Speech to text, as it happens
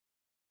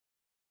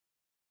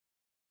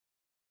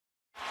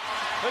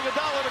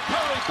Iguodala to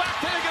Curry, back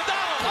to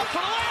Iguodala, up for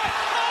the layup.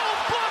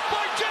 Oh, blocked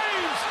by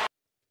James.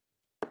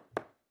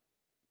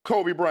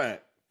 Kobe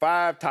Bryant,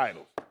 5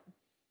 titles.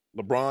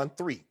 LeBron,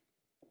 3.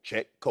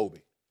 Check Kobe.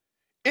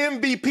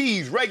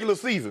 MVPs regular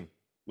season.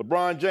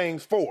 LeBron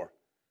James, 4.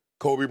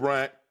 Kobe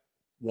Bryant,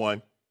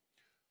 1.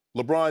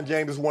 LeBron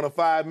James is one of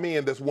 5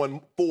 men that's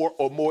won 4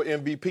 or more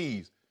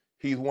MVPs.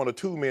 He's one of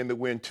 2 men that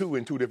win 2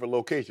 in 2 different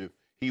locations.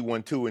 He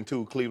won 2 and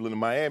 2, Cleveland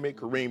and Miami.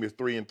 Kareem is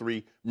 3 and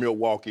 3,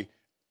 Milwaukee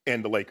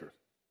and the Lakers.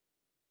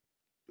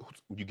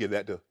 Would you give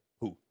that to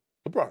who?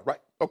 LeBron,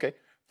 right? Okay.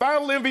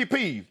 Final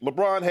MVPs.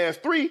 LeBron has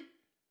 3.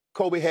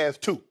 Kobe has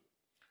 2.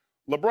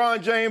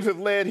 LeBron James has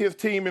led his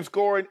team in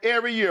scoring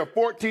every year,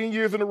 14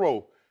 years in a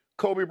row.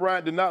 Kobe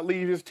Bryant did not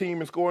lead his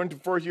team in scoring the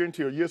first year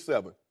until year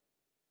 7.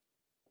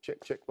 Check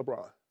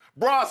LeBron.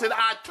 Bron said,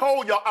 I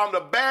told y'all I'm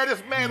the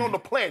baddest man on the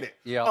planet.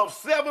 Yeah. Of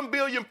 7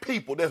 billion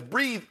people that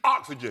breathe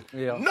oxygen.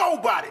 Yeah.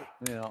 Nobody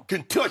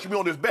can touch me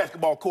on this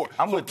basketball court.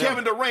 So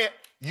Kevin Durant,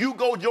 you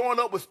go join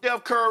up with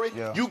Steph Curry.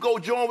 Yeah. You go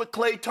join with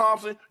Klay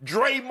Thompson,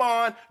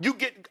 Draymond. You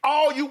get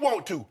all you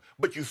want to,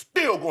 but you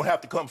still going to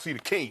have to come see the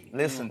king.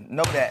 Listen,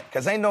 know that,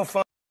 because ain't no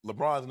fun.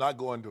 LeBron's not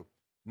going to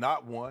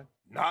not 1,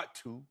 not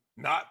 2,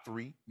 not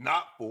 3,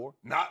 not 4,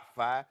 not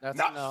 5, That's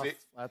not enough.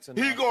 6. That's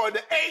enough. He's going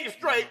to 8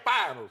 straight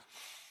finals.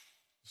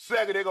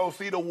 Second, they're going to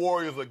see the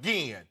Warriors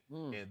again.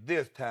 And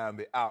this time,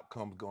 the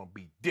outcome's going to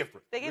be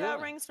different. They give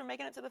out rings for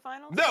making it to the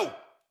finals?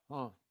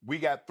 No. We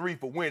got 3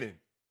 for winning,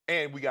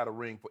 and we got a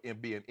ring for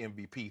being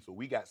MVP. So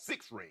we got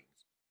 6 rings.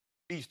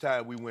 Each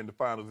time we win the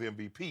finals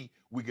MVP,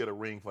 we get a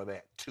ring for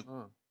that, too.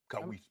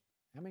 How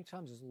many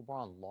times has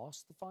LeBron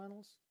lost the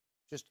finals?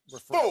 Just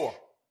 4.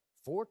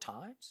 4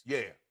 times?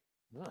 Yeah.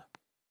 He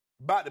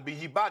about to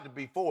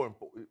be 4 and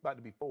 4. About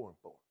to be 4 and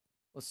 4.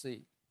 Let's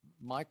see.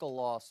 Michael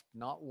lost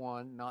not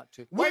 1, not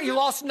 2. Well, you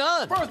lost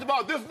none. First of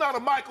all, this is not a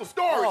Michael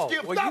story.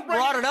 Skip, well, stop you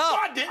brought it up.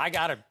 I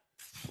got it.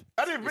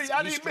 I didn't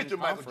mention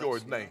Michael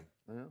Jordan's name.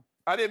 Yeah.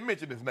 I didn't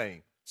mention his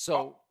name.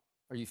 So,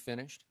 are you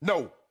finished?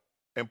 No.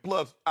 And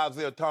plus,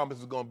 Isaiah Thomas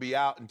is going to be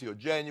out until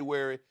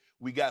January.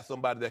 We got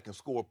somebody that can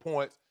score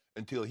points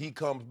until he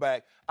comes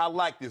back. I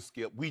like this,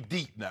 Skip. We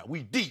deep now.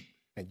 We deep.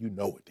 And you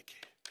know it, the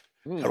kid.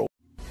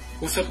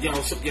 What's up, y'all?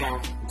 What's up, y'all?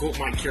 Goat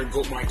Mike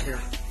here.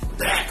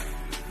 Back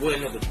with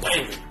another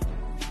banger.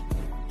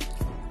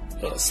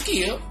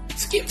 Skip.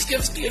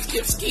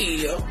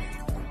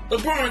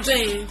 LeBron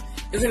James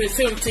is in his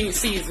 17th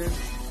season.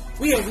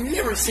 We have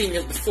never seen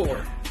this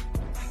before.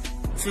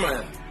 From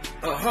a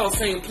Hall of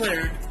Fame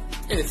player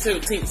in his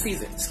 17th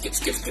season. Skip.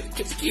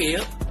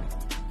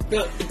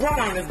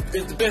 LeBron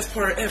is the best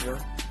player ever.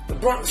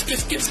 LeBron, skip.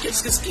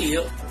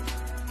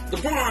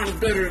 LeBron is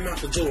better than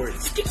Michael Jordan.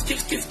 Skip.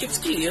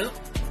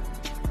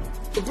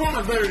 LeBron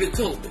is better than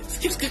Kobe.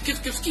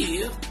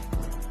 Skip.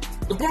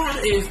 LeBron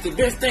is the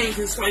best thing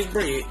since sliced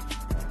bread.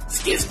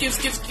 Skip.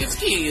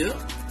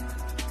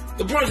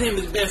 LeBron James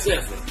is the best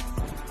ever.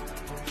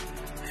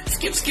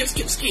 Skip.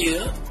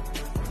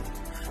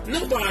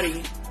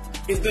 Nobody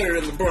is better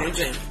than LeBron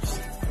James.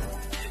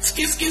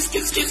 Skip.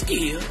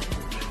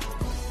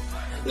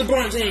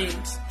 LeBron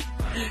James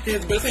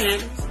has the best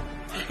handles.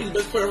 He's the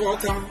best player of all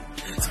time.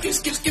 Skip.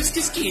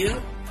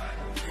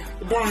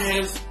 LeBron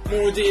has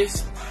more of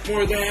this,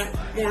 more of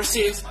that, more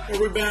assists,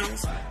 more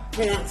rebounds,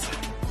 points.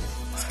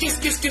 Skip.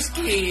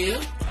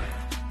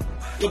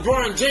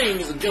 LeBron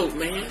James is a GOAT,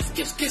 man.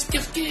 Skip.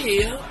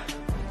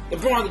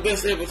 LeBron's the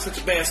best ever since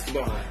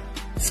basketball.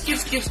 Skip.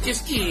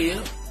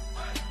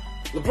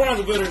 LeBron's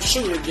a better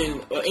shooter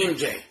than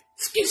MJ.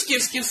 Skip.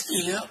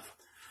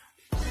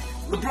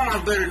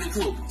 LeBron's better than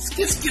Kobe.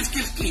 Skip.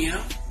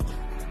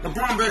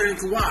 LeBron better than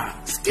Kawhi.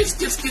 Skip.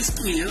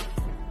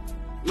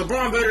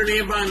 LeBron better than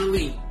everybody in the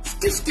league.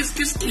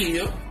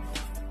 Skip.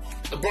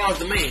 LeBron's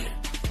the man.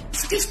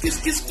 Skip.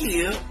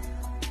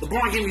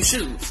 LeBron give me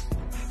shoes.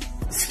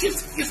 Skip.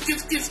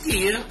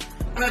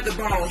 I let the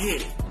ball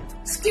hit it.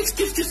 Skip.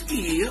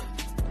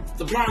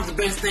 LeBron's the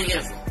best thing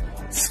ever.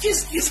 Skip.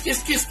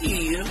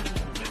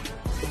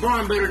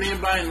 LeBron better than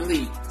everybody in the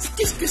league.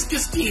 Skip.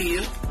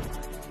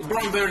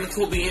 LeBron better than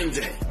Kobe and MJ.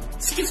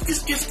 Skip.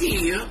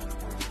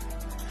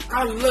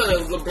 I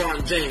love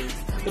LeBron James.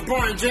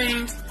 LeBron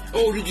James.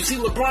 Oh, did you see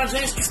LeBron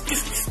James?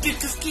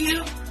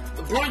 Skip.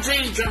 LeBron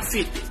James dropped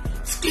 50.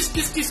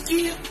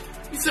 Skip.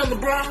 You saw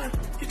LeBron?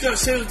 He dropped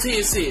 17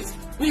 assists.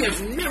 We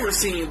have never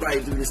seen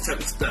anybody do this type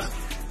of stuff.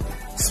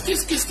 Skip.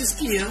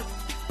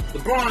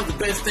 LeBron's the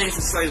best thing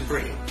since sliced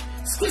bread.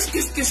 Skip.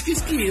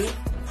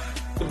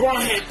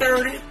 LeBron had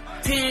 30,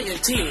 10,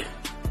 and 10.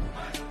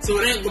 So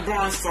it ain't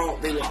LeBron's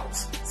fault they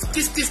lost.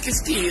 Skip.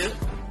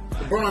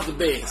 LeBron's the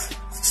best.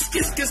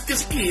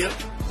 Skip.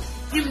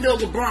 Even though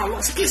LeBron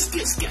lost, skip.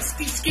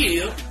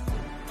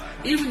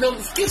 Even though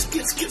skip.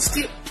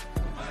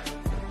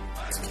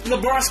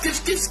 LeBron skip.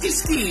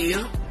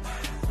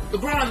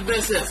 LeBron's the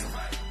best ever.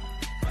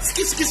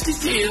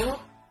 Skip.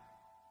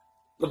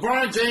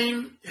 LeBron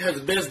James has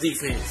the best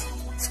defense.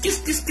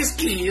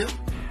 Skip.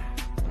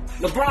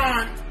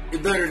 LeBron is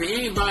better than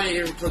anybody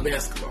ever play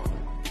basketball.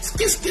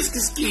 Skip.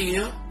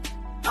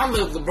 I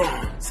love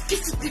LeBron. Skip,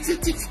 skip,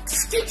 skip,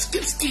 skip,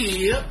 skip,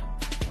 skip.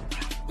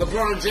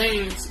 LeBron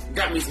James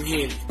got me some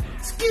Henny.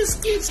 Skip,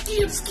 skip,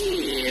 skip,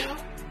 skip.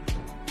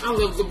 I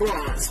love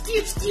LeBron.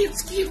 Skip, skip,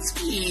 skip,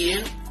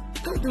 skip.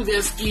 Don't do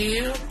that,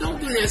 Skip.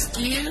 Don't do that,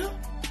 Skip.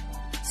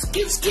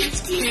 Skip, skip,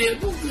 skip.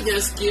 Don't do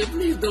that, Skip.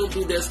 Please don't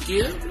do that,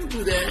 Skip. Don't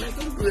do that.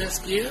 Don't do that,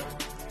 Skip.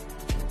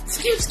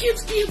 Skip, skip,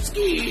 skip,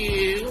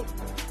 skip.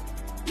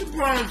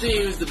 LeBron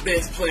James is the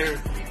best player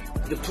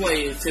to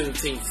play in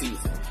 17th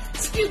season.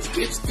 Skip,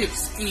 skip, skip,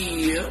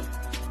 skip.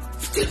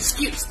 Skip,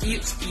 skip,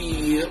 skip,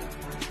 skip.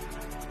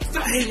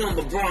 Stop hating on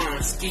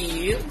LeBron,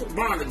 Skip.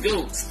 LeBron the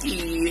GOAT,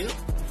 Skip.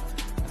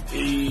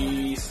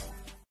 Peace.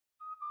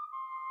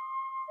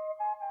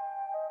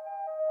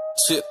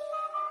 Shit.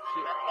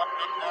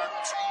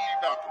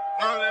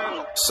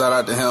 Shout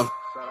out to him.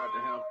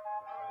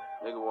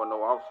 Nigga wanna know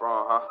where I'm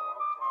from, huh?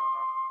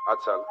 I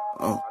tell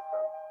him.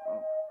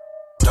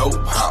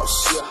 Dope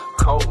house.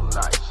 Cold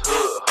nights,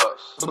 hood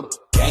hustle.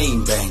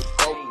 Gang bang.